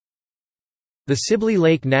The Sibley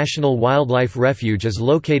Lake National Wildlife Refuge is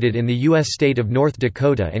located in the U.S. state of North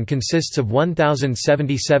Dakota and consists of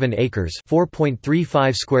 1,077 acres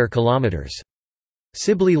 (4.35 square kilometers).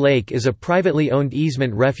 Sibley Lake is a privately owned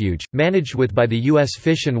easement refuge, managed by the U.S.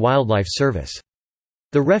 Fish and Wildlife Service.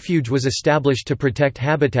 The refuge was established to protect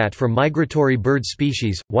habitat for migratory bird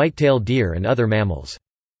species, white-tailed deer and other mammals.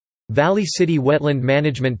 Valley City Wetland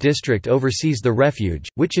Management District oversees the refuge,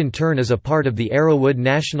 which in turn is a part of the Arrowwood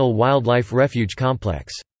National Wildlife Refuge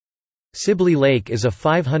Complex. Sibley Lake is a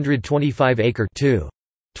 525-acre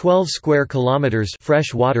 (2.12 square kilometers)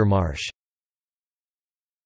 freshwater marsh.